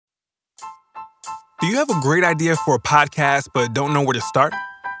Do you have a great idea for a podcast but don't know where to start?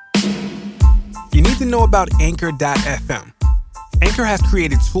 You need to know about Anchor.fm. Anchor has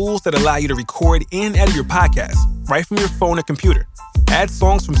created tools that allow you to record and edit your podcast right from your phone or computer. Add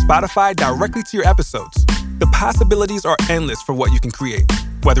songs from Spotify directly to your episodes. The possibilities are endless for what you can create,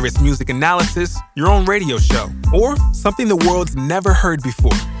 whether it's music analysis, your own radio show, or something the world's never heard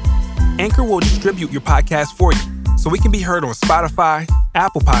before. Anchor will distribute your podcast for you, so it can be heard on Spotify,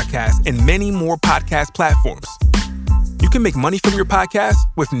 Apple Podcasts, and many more podcast platforms. You can make money from your podcast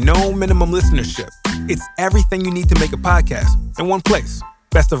with no minimum listenership. It's everything you need to make a podcast in one place.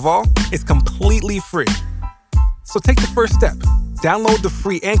 Best of all, it's completely free. So take the first step. Download the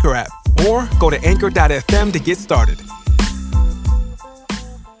free Anchor app or go to anchor.fm to get started.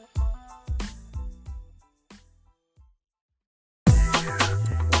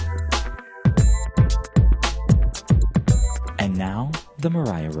 And now, the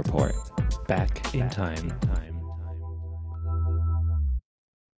Mariah Report. Back in Time.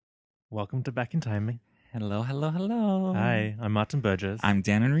 Welcome to Back in Time. Hello, hello, hello. Hi, I'm Martin Burgess. I'm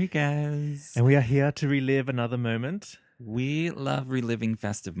Dan Enriquez. And we are here to relive another moment. We love reliving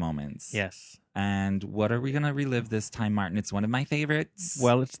festive moments. Yes. And what are we going to relive this time, Martin? It's one of my favorites.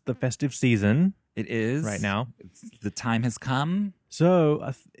 Well, it's the festive season. It is. Right now. The time has come.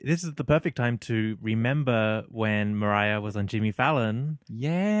 So this is the perfect time to remember when Mariah was on Jimmy Fallon.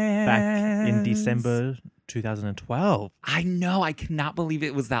 Yes. Back in December 2012. I know. I cannot believe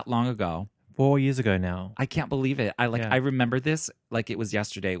it was that long ago. 4 years ago now. I can't believe it. I remember this like it was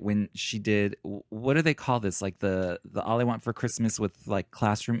yesterday when she did, what do they call this? Like the All I Want for Christmas with like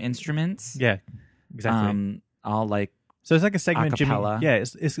classroom instruments. Yeah, exactly. All like, so it's like a segment, acapella. Jimmy. Yeah,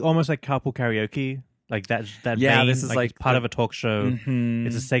 it's almost like carpool karaoke. Like that Yeah, vein, this is like it's part of a talk show. Mm-hmm.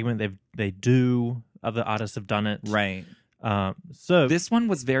 It's a segment they do. Other artists have done it. Right. So this one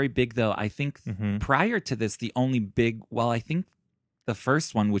was very big though. I think prior to this, the only big, I think the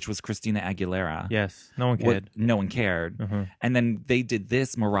first one, which was Christina Aguilera. Yes, no one cared. No one cared. And then they did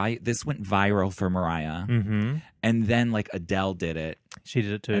this. Mariah. This went viral for Mariah. And then like Adele did it. She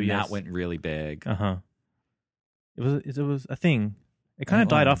did it too. And yes. that went really big. It was a thing. It kind of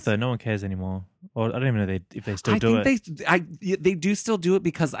died off though. No one cares anymore. Or I don't even know if they still do it. They do still do it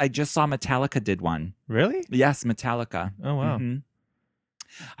because I just saw Metallica did one. Really? Yes, Metallica. Oh wow.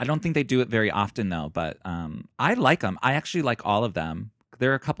 I don't think they do it very often though, but I like them. I actually like all of them.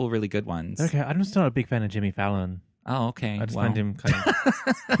 There are a couple really good ones. Okay, I'm just not a big fan of Jimmy Fallon. Oh, okay. I just find him kind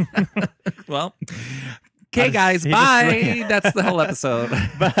of... Well, okay, guys, bye. That's the whole episode.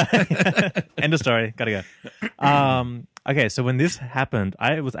 End of story. Gotta go. Okay, so when this happened,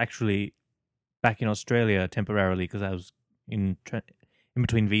 I was actually back in Australia temporarily because I was in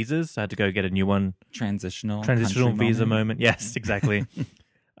between visas. So I had to go get a new one. Transitional visa moment. Yes, exactly.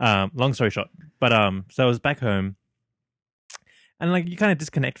 Long story short. But so I was back home. And like you kind of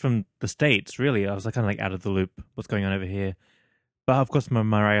disconnect from the States, really. I was like kind of like out of the loop. What's going on over here? But of course my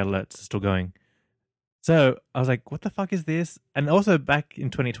Mariah alerts are still going. So I was like, what the fuck is this? And also back in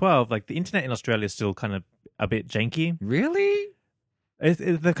 2012, like the internet in Australia is still kind of a bit janky. Really?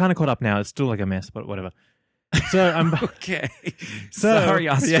 They're kind of caught up now. It's still like a mess, but whatever. So I'm okay. Sorry,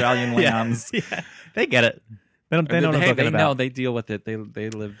 Australian lambs. Yeah, they get it. They know what I'm talking about. No, they deal with it. They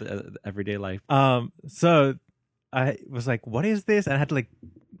live everyday life. So I was like, what is this? And I had to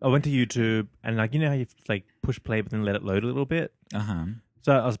I went to YouTube and like, you know how you like push play but then let it load a little bit?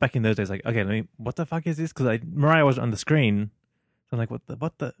 So I was back in those days like, okay, what the fuck is this? Because Mariah was on the screen. So I'm like,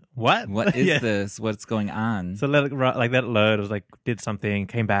 what? What is this? What's going on? So let it load. I was like, did something,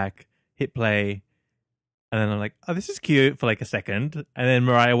 came back, hit play. And then I'm like, oh, this is cute for like a second. And then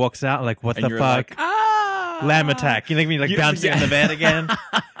Mariah walks out like, what the fuck? Like, Lamb attack. You know me like bouncing on the bed again?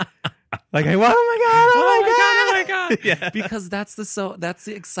 Like, oh my god, oh my god. Yeah. Because that's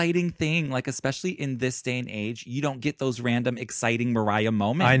the exciting thing. Like, especially in this day and age, you don't get those random exciting Mariah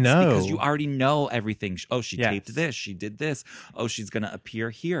moments. I know. Because you already know everything. Oh, she taped this. She did this. Oh, she's going to appear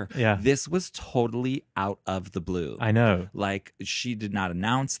here. Yeah. This was totally out of the blue. I know. Like, she did not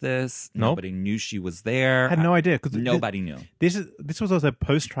announce this. Nope. Nobody knew she was there. I had no idea. Cause nobody knew. This was also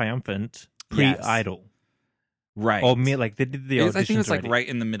post-triumphant, pre-Idol. Right. Or like they did the auditions. I think it was already. like right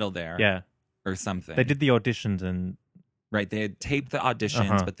in the middle there. Yeah. Or something. They did the auditions and... Right. They had taped the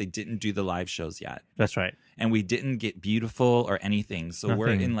auditions, but they didn't do the live shows yet. That's right. And we didn't get Beautiful or anything. So we're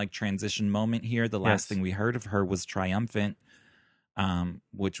Nothing. in like transition moment here. The last thing we heard of her was Triumphant,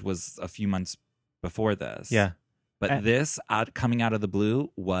 which was a few months before this. Yeah. But this coming out of the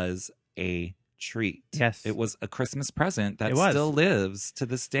blue was a treat. Yes. It was a Christmas present that It was. still lives to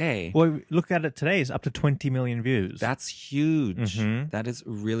this day. Well, look at it today. It's up to 20 million views. That's huge. Mhm. That is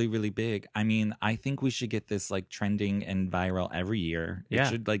really, really big. I mean, I think we should get this like trending and viral every year. It Yeah.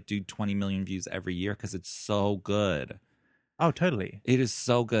 should like do 20 million views every year because it's so good. Oh, totally. It is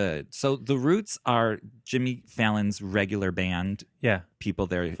so good. So the Roots are Jimmy Fallon's regular band Yeah. people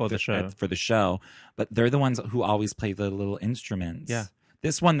there For the show. for the show, but they're the ones who always play the little instruments. Yeah.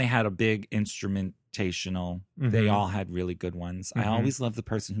 This one they had a big instrumentational. They Mhm. all had really good ones. I Mhm. always love the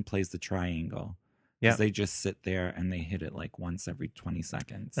person who plays the triangle. Yeah. Because they just sit there and they hit it like once every 20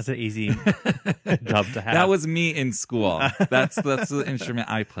 seconds. That's an easy job to have. That was me in school. That's the instrument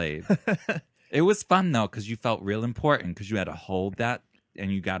I played. It was fun though because you felt real important because you had to hold that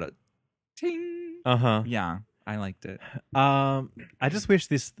and you got to ting. Uh-huh. Yeah, I liked it. I just wish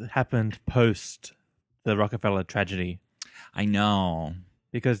this happened post the Rockefeller tragedy I know.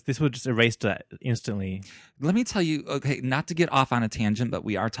 because this would just erase that instantly. Let me tell you, okay, not to get off on a tangent, but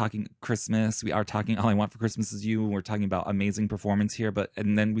we are talking Christmas. We are talking All I Want for Christmas Is You. And we're talking about amazing performance here.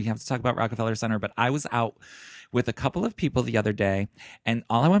 And then we have to talk about Rockefeller Center. But I was out with a couple of people the other day, and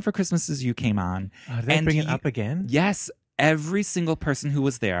All I Want for Christmas Is You came on. Did they And bring it up again? Yes, every single person who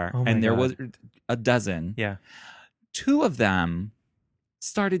was there, Oh my and there God. was a dozen. Yeah. Two of them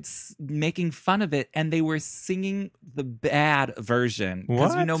started making fun of it, and they were singing the bad version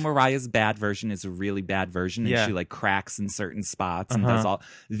because you What? know Mariah's bad version is a really bad version, and Yeah. she like cracks in certain spots and Uh-huh. does all.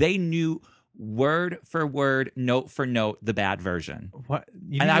 They knew word for word, note for note, the bad version. What?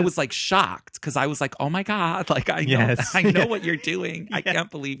 And I was like shocked because I was like, "Oh my God!" Like I know, Yes. I know Yeah. what you're doing. I Yeah.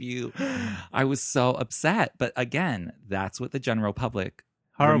 can't believe you. I was so upset, but again, that's what the general public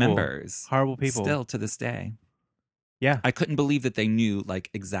remembers. Horrible people. Still to this day. Yeah. I couldn't believe that they knew like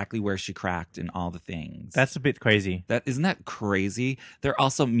exactly where she cracked and all the things. That's a bit crazy. That isn't that crazy? They're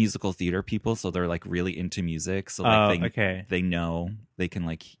also musical theater people, so they're like really into music. So like okay. they know they can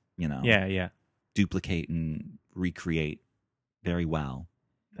like, you know, Yeah. duplicate and recreate very well.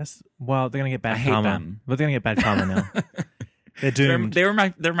 Well, they're gonna get bad I hate karma. them. But they're gonna get bad karma now. They're doomed. They're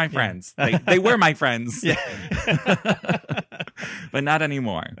my friends. They were my friends. Yeah. But not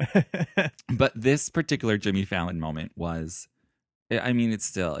anymore. But this particular Jimmy Fallon moment was, I mean,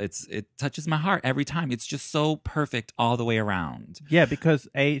 it touches my heart every time. It's just so perfect all the way around. Yeah, because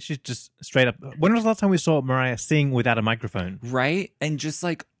she's just straight up. When was the last time we saw Mariah sing without a microphone? Right? And just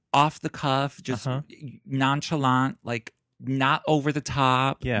like off the cuff, just nonchalant, like not over the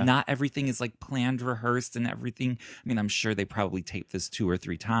top. Yeah. Not everything is like planned, rehearsed, and everything. I mean, I'm sure they probably taped this 2 or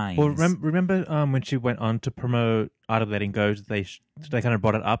 3 times. Well, remember when she went on to promote Art of Letting Go, they kind of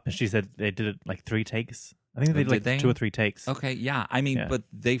brought it up, and she said they did it like 3 takes. I think they did like 2 or 3 takes. Okay, yeah. I mean, Yeah. but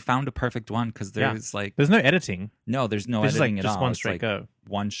they found a perfect one because there's like There's no editing. no, there's no This is editing like at just all. one It's straight like go.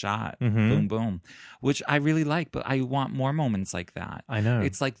 one shot, Mhm. boom, boom, which I really like. But I want more moments like that. I know.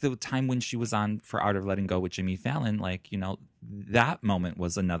 It's like the time when she was on for Art of Letting Go with Jimmy Fallon. Like, you know, that moment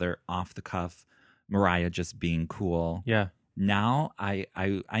was another off the cuff Mariah just being cool. Yeah. Now I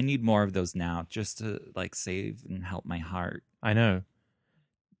need more of those now just to like save and help my heart. I know.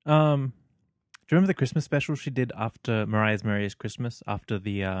 Do you remember the Christmas special she did after Mariah's Merriest Christmas, after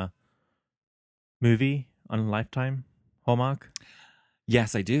the movie on Lifetime, Hallmark?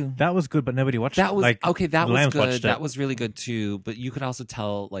 Yes, I do. That was good, but nobody watched it. That was Like, okay. That the was Lambs watched good. it. That was really good too. But you could also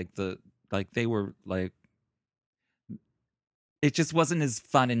tell they were like, it just wasn't as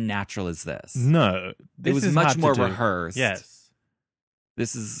fun and natural as this. No. It This was is much hard to more do. rehearsed. Yes.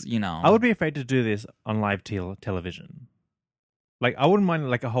 This is, you know, I would be afraid to do this on live television. Like, I wouldn't mind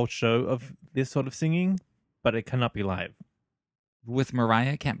like a whole show of this sort of singing, but it cannot be live. with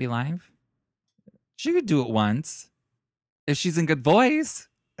Mariah. It can't be live. She could do it once if she's in good voice.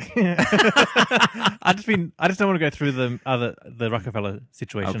 I just don't want to go through the Rockefeller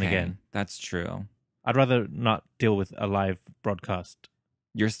situation Okay, again. that's true. I'd rather not deal with a live broadcast.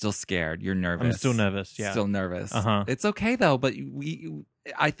 You're still scared. You're nervous. I'm still nervous. Yeah. Still nervous. Uh-huh. It's okay though, but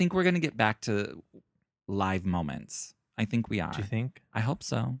I think we're gonna get back to live moments. I think we are. Do you think? I hope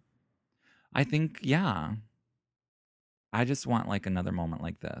so. I think, yeah. I just want like another moment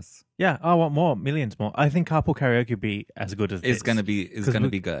like this. Yeah. I want more, millions more. I think carpool karaoke would be as good as this. It's gonna be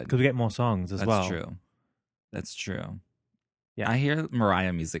good. Because we get more songs as That's well. true. That's true. Yeah. I hear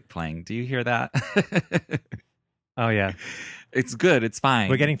Mariah music playing. Do you hear that? Oh yeah. It's good. It's fine.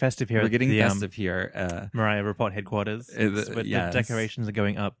 We're getting festive here. We're at getting the, festive here. Mariah Report headquarters. The yes. decorations are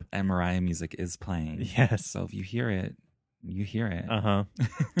going up. And Mariah music is playing. Yes. So if you hear it, you hear it. Uh-huh.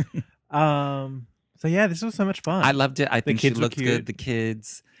 So yeah, this was so much fun. I loved it. I think she kids were looked cute. good. The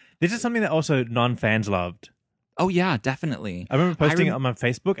kids. This is something that also non-fans loved. Oh yeah, definitely. I remember posting it on my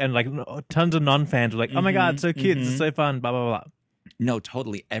Facebook, and like tons of non-fans were like, "Oh my god, it's so cute! It's so fun!" Blah blah blah. No,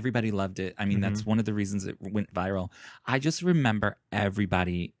 totally. Everybody loved it. I mean, that's one of the reasons it went viral. I just remember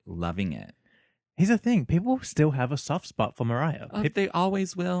everybody loving it. Here's the thing: people still have a soft spot for Mariah. They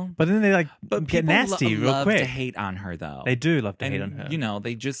always will. But then they But get nasty real love quick. to hate on her, though. They do love to And, hate on her. You know,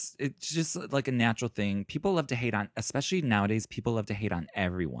 it's just like a natural thing. People love to hate on, especially nowadays. People love to hate on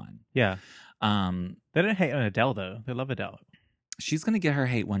everyone. Yeah. They don't hate on Adele though. They love Adele. She's gonna get her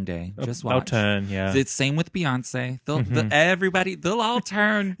hate one day. Just They'll watch. turn. Yeah. It's same with Beyonce. They'll all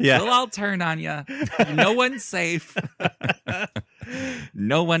turn. Yeah. They'll all turn on you. No one's safe.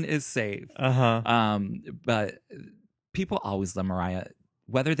 No one is safe. But people always love Mariah.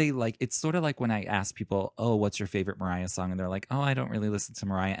 Whether they like, it's sort of like when I ask people, "Oh, what's your favorite Mariah song?" and they're like, "Oh, I don't really listen to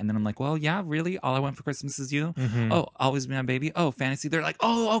Mariah." And then I'm like, "Well, yeah, really? All I Want for Christmas Is You." Oh, Always Be My Baby. Oh, Fantasy. They're like,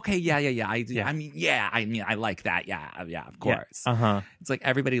 "Oh, okay, yeah. I mean, I like that. Yeah, of course." It's like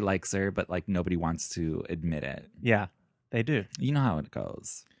everybody likes her, but like nobody wants to admit it. Yeah, they do. You know how it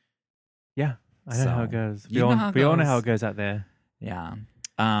goes. Yeah, I know how it goes. We all know how it goes out there. Yeah.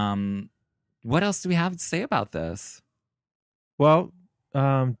 What else do we have to say about this? Well,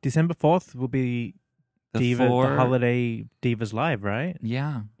 December 4th will be the Holiday Divas Live, right?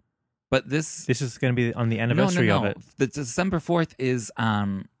 Yeah. But this is going to be on the anniversary of it. The December 4th is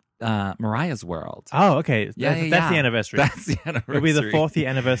Mariah's World. Oh, okay. That's the anniversary. That's the anniversary. It'll be the 4th year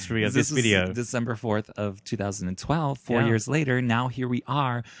anniversary of this video. December 4th of 2012. 4 years later, now here we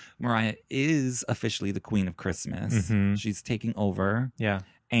are. Mariah is officially the Queen of Christmas. She's taking over. Yeah.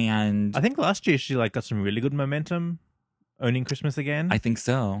 And I think last year she got some really good momentum. Owning Christmas again? I think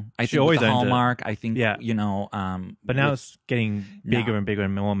so. I think always with the Hallmark, I think, you know. But now it's getting bigger and bigger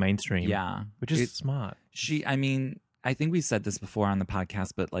and more mainstream. Yeah. Which is smart. I think we said this before on the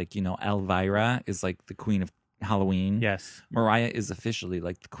podcast, but like, you know, Elvira is like the queen of Halloween. Yes. Mariah is officially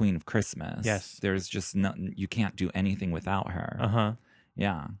like the queen of Christmas. Yes. There's just nothing, you can't do anything without her.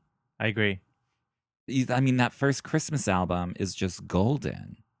 Yeah. I agree. I mean, that first Christmas album is just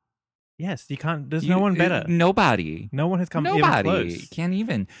golden. Yes, you can't. There's no one better. Nobody. No one has come even close. Can't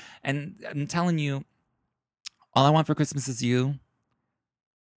even. And I'm telling you, All I Want for Christmas Is You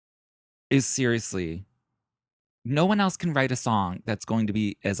is seriously, no one else can write a song that's going to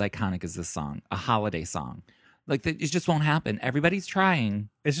be as iconic as this song, a holiday song. Like, it just won't happen. Everybody's trying.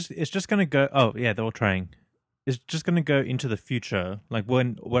 It's just going to go. Oh, yeah, they're all trying. It's just going to go into the future. Like,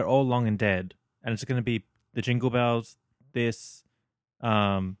 when we're all long and dead, and it's going to be the Jingle Bells, this,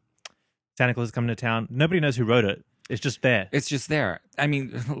 Santa Claus is coming to town. Nobody knows who wrote it. It's just there. It's just there. I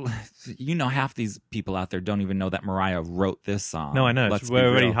mean, you know, half these people out there don't even know that Mariah wrote this song. No, I know. We're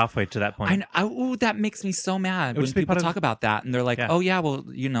already halfway to that point. Oh, that makes me so mad when people talk about that and they're like, "Oh yeah, well,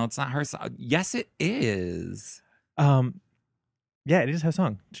 you know, it's not her song." Yes, it is. Yeah, it is her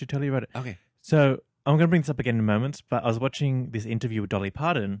song. She totally wrote it. Okay. So I'm going to bring this up again in a moment, but I was watching this interview with Dolly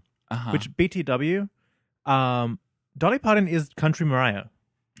Parton, which BTW, Dolly Parton is country Mariah.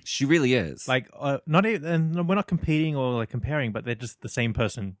 She really is. Like, not even, we're not competing or like comparing, but they're just the same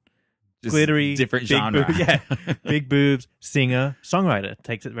person. Just glittery, different genre. Big boobs, singer, songwriter,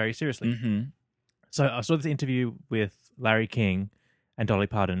 takes it very seriously. So I saw this interview with Larry King and Dolly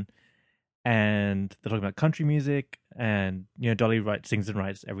Parton, and they're talking about country music, and you know, Dolly sings and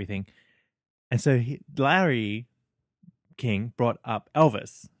writes everything, and so Larry King brought up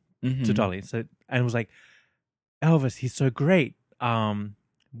Elvis to Dolly, and was like, "Elvis, he's so great.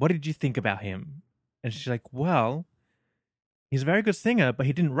 What did you think about him?" And she's like, "Well, he's a very good singer, but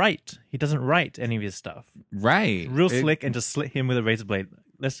he didn't write. He doesn't write any of his stuff. Right. Real slick and just slit him with a razor blade.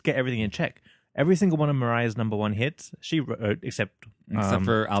 Let's get everything in check." Every single one of Mariah's #1 hits, she wrote, except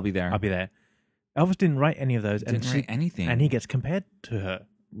for I'll Be There. I'll Be There. Elvis didn't write any of those. Didn't write anything. And he gets compared to her.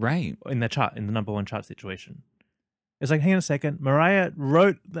 Right. In the chart, in the #1 chart situation. It's like, hang on a second. Mariah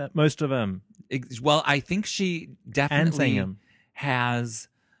wrote most of them. Well, I think she definitely has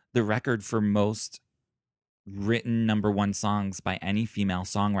the record for most written #1 songs by any female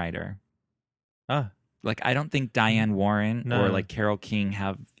songwriter. Like, I don't think Diane Warren or like Carole King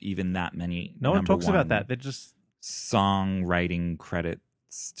have even that many. No one talks about that. They're just songwriting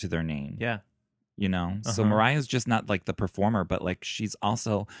credits to their name. Yeah. You know? So Mariah's just not like the performer, but like she's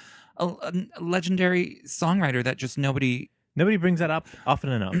also a legendary songwriter that just nobody brings that up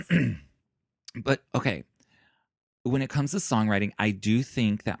often enough. But okay, when it comes to songwriting, I do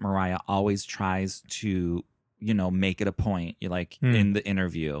think that Mariah always tries to, you know, make it a point, like in the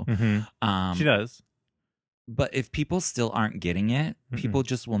interview. She does. But if people still aren't getting it, people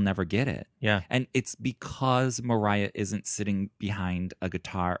just will never get it. Yeah. And it's because Mariah isn't sitting behind a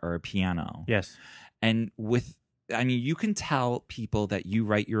guitar or a piano. Yes. And with I mean, you can tell people that you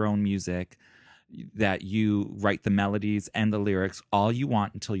write your own music, that you write the melodies and the lyrics all you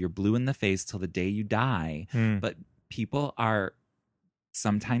want until you're blue in the face till the day you die. But people are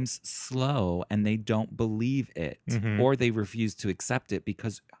sometimes slow and they don't believe it, or they refuse to accept it,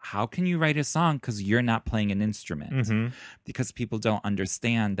 because how can you write a song because you're not playing an instrument? Because people don't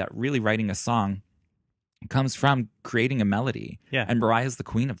understand that really writing a song comes from creating a melody. Yeah. And Mariah's the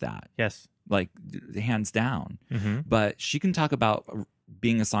queen of that. Yes. Like, hands down. But she can talk about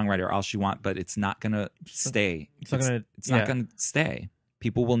being a songwriter all she wants, but it's not gonna stay. It's not gonna stay.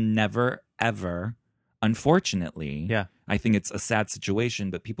 People will never ever, unfortunately, I think it's a sad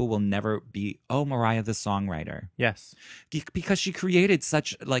situation, but people will never be, oh, Mariah the songwriter. Yes. Because she created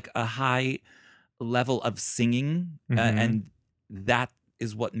such like a high level of singing, and that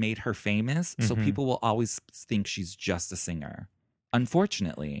is what made her famous. So people will always think she's just a singer,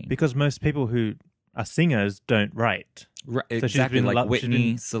 unfortunately. Because most people who are singers don't write. Right, So exactly, like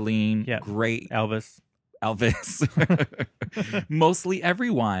Whitney, Celine, Yeah. great Elvis. Mostly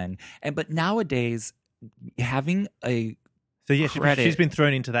everyone. But nowadays, having a So yeah, credit, she's been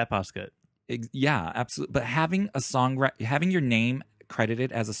thrown into that basket. yeah, absolutely. But having having your name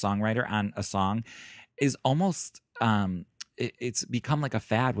credited as a songwriter on a song is almost it's become like a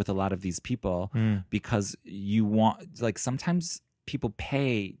fad with a lot of these people, because you want, like, sometimes people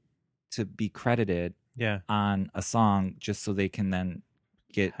pay to be credited on a song just so they can then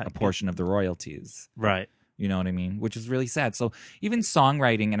get a portion of the royalties. Right. You know what I mean? Which is really sad. So even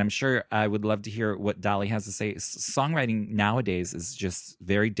songwriting, and I'm sure I would love to hear what Dolly has to say, songwriting nowadays is just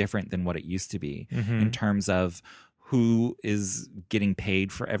very different than what it used to be in terms of who is getting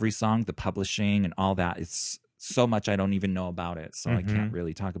paid for every song, the publishing and all that. It's so much I don't even know about it, so I can't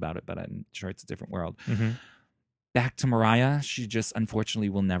really talk about it, but I'm sure it's a different world. Back to Mariah, she just unfortunately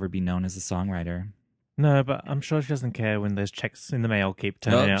will never be known as a songwriter. No, but I'm sure she doesn't care when those checks in the mail keep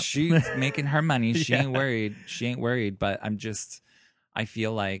turning up. She's making her money. She ain't worried. She ain't worried. But I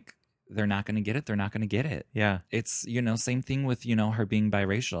feel like they're not going to get it. They're not going to get it. Yeah. It's, same thing with, her being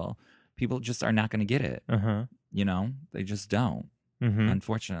biracial. People just are not going to get it. They just don't,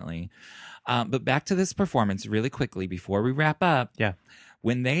 unfortunately. But back to this performance really quickly before we wrap up. Yeah.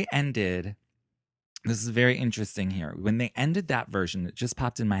 When they ended, this is very interesting here. When they ended that version, it just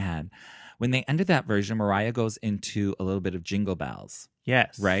popped in my head. When they ended that version, Mariah goes into a little bit of Jingle Bells.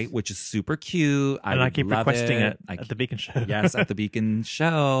 Yes. Right? Which is super cute. I keep requesting it at the Beacon Show. Yes, at the Beacon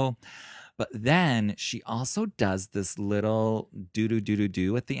Show. But then she also does this little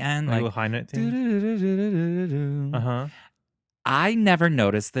do-do-do-do-do at the end. A like little high note thing. Do-do-do-do-do-do. I never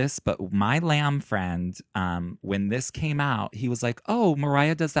noticed this, but my Lamb friend, when this came out, he was like, oh,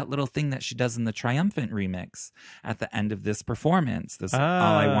 Mariah does that little thing that she does in the Triumphant remix at the end of this performance. This All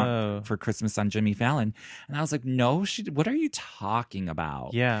I Want for Christmas on Jimmy Fallon. And I was like, no, what are you talking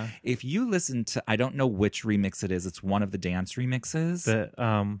about? Yeah. If you listen to, I don't know which remix it is. It's one of the dance remixes.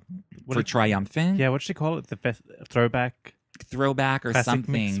 For Triumphant. Yeah, what should she call it? The throwback or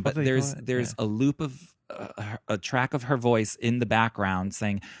something. But there's a loop of a track of her voice in the background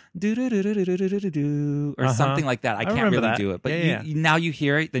saying do do do do do do do do or something like that. I can't really do it, but now you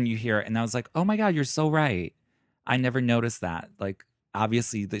hear it, then you hear it, and I was like, oh my god, you're so right. I never noticed that. Like,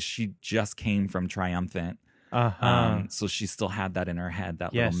 obviously, that she just came from Triumphant, so she still had that in her head,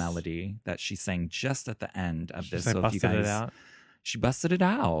 that little melody that she sang just at the end of this. So if you guys, she busted it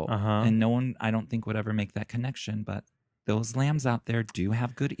out, and no one, I don't think, would ever make that connection, but. Those lambs out there do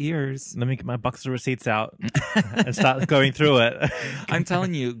have good ears. Let me get my box of receipts out and start going through it. I'm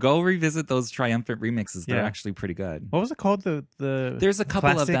telling you, go revisit those Triumphant remixes. They're actually pretty good. What was it called? There's a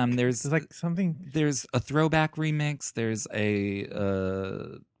couple classic? of them. There's like something. There's a throwback remix. There's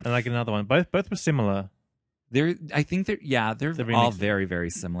and like another one. Both were similar. I think they're all very,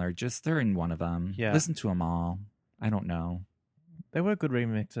 very similar. Just they're in one of them. Yeah. Listen to them all. I don't know. They were good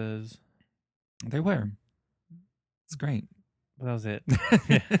remixes. They were. It's great. That was it.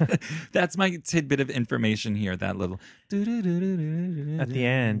 That's my tidbit of information here. That little at the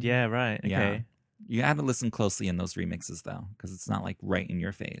end. Yeah, right. Okay. Yeah. You have to listen closely in those remixes though, because it's not like right in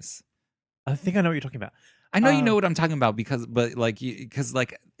your face. I think I know what you're talking about. I know you know what I'm talking about because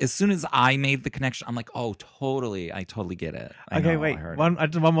as soon as I made the connection, I'm like, oh, totally. I totally get it. Wait.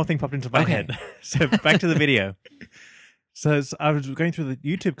 One more thing popped into my head. So back to the video. So I was going through the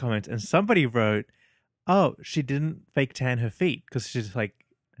YouTube comments and somebody wrote, oh, she didn't fake tan her feet because she's like,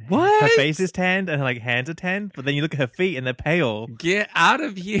 What? Her face is tanned and her like hands are tanned, but then you look at her feet and they're pale. Get out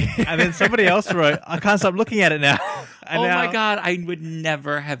of here. And then somebody else wrote, I can't stop looking at it now. And oh now, my God. I would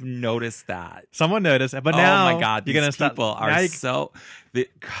never have noticed that. someone noticed, but now oh my God. you're These gonna start. people are now you- so.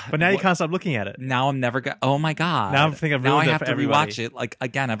 But now you can't stop looking at it. Now I'm never going. Oh my God. Now I'm thinking I've now I ruined it have for to everybody. rewatch it. Like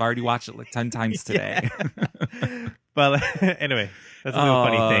again, I've already watched it like 10 times today. But anyway, that's a real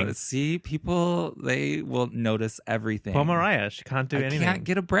funny thing. See, people, they will notice everything. Poor Mariah, she can't do anything. Can't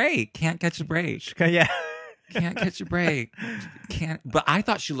get a break. Can't catch a break. Yeah. Can't catch a break. Can't. But I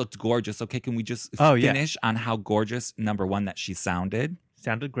thought she looked gorgeous. Okay, can we just Oh, yeah. finish on how gorgeous, number one, that she sounded?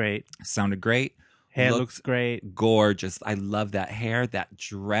 Sounded great. Sounded great. Hair Looked looks great. gorgeous. I love that hair. That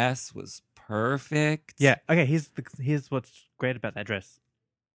dress was perfect. Yeah. Okay. Here's what's great about that dress.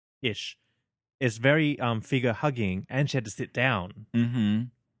 Ish. It's very figure hugging, and she had to sit down. Mm-hmm.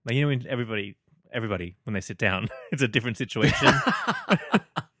 Like when everybody when they sit down, it's a different situation.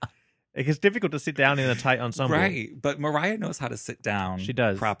 It's difficult to sit down in a tight ensemble. Right. But Mariah knows how to sit down. She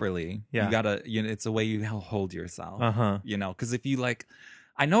does. Properly. Yeah. You gotta, it's a way you hold yourself. Uh-huh. Because if you like,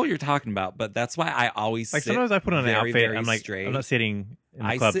 I know what you're talking about, but that's why I always Like sit sometimes I put on an very, outfit. very I'm like, straight. I'm not sitting in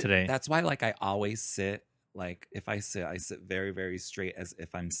the club sit, today. That's why I always sit, like if I sit very, very straight as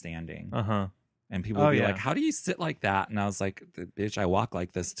if I'm standing. Uh-huh. And people will be like, how do you sit like that? And I was like, bitch, I walk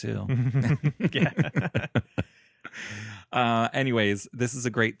like this too. Anyways, this is a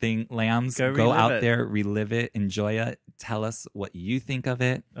great thing. Lambs, go out there, relive it, enjoy it. Tell us what you think of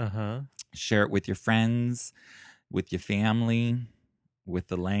it. Uh-huh. Share it with your friends, with your family, with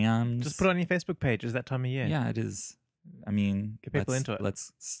the lambs. Just put it on your Facebook page. It's that time of year. Yeah, it is. I mean, get people into it.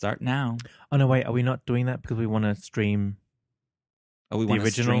 Let's start now. Oh no, wait, are we not doing that because we want to stream? Oh, we want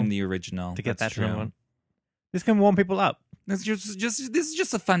to stream the original to get That's that true. one. This can warm people up. This is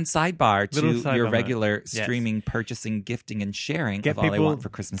just a fun sidebar to your regular streaming, purchasing, gifting, and sharing of All I Want for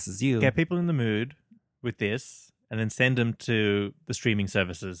Christmas Is You. Get people in the mood with this, and then send them to the streaming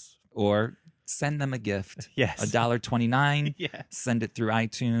services. Or send them a gift. Yes. $1.29. Yeah. Send it through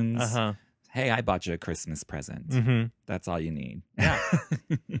iTunes. Uh-huh. Hey, I bought you a Christmas present. Mm-hmm. That's all you need. Yeah.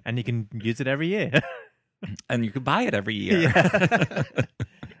 And you can use it every year. And you can buy it every year. Yeah.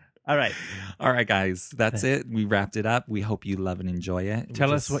 All right. All right, guys. That's it. We wrapped it up. We hope you love and enjoy it.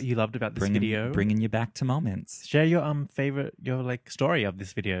 Tell us what you loved about this video. Bringing you back to moments. Share your favorite, your like story of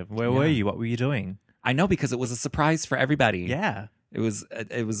this video. Where were you? What were you doing? I know, because it was a surprise for everybody. Yeah. It was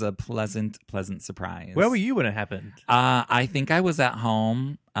a pleasant surprise. Where were you when it happened? I think I was at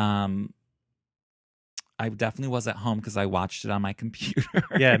home. I definitely was at home because I watched it on my computer.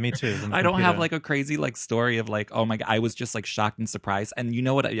 Yeah, me too. I don't have like a crazy like story of like, oh my God, I was just like shocked and surprised. And you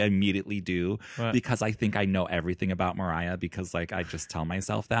know what I immediately do? What? Because I think I know everything about Mariah, because like I just tell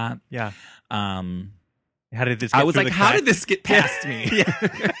myself that. Yeah. How did this get I was through like, the how crack? did this get past me?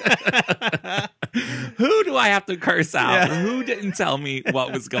 Yeah. Who do I have to curse out? Yeah. Who didn't tell me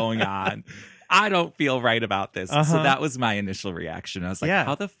what was going on? I don't feel right about this. Uh-huh. So that was my initial reaction. I was like, Yeah.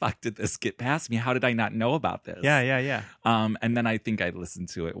 how the fuck did this get past me? How did I not know about this? Yeah. And then I think I listened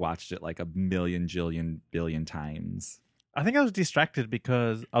to it, watched it like a million, jillion, billion times. I think I was distracted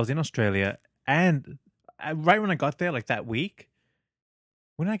because I was in Australia, and right when I got there, like that week,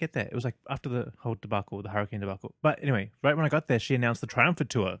 when did I get there? It was like after the whole debacle, the hurricane debacle. But anyway, right when I got there, she announced the Triumphant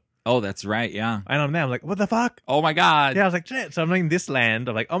Tour. Oh, that's right. Yeah. And I'm there, I'm like, what the fuck? Oh my God. Yeah, I was like, shit. So I'm in this land.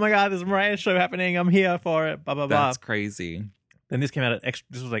 I'm like, oh my God, there's a Mariah show happening. I'm here for it. Blah, blah, blah. That's crazy. Then this came out at extra.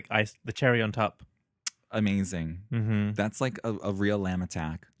 This was like the cherry on top. Amazing. Mm-hmm. That's like a real lamb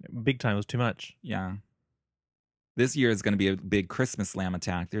attack. Big time. It was too much. Yeah. This year is going to be a big Christmas lamb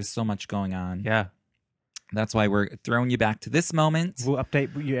attack. There's so much going on. Yeah. That's why we're throwing you back to this moment. We'll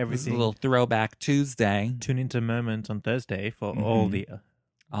update you This is everything. a little throwback Tuesday. Tune into Moments on Thursday for all the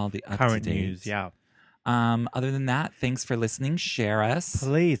current up-to-date news. Yeah. Other than that, thanks for listening. Share us.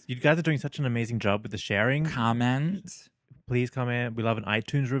 Please. You guys are doing such an amazing job with the sharing. Comment. Please comment. We love an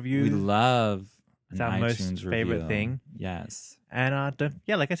iTunes review. We love It's an our most iTunes favorite review. thing. Yes. And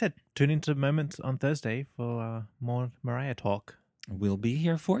like I said, tune into Moments on Thursday for more Mariah talk. We'll be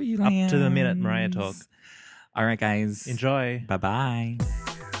here for you, Up to the minute lambs. Mariah talk. All right, guys. Enjoy. Bye-bye.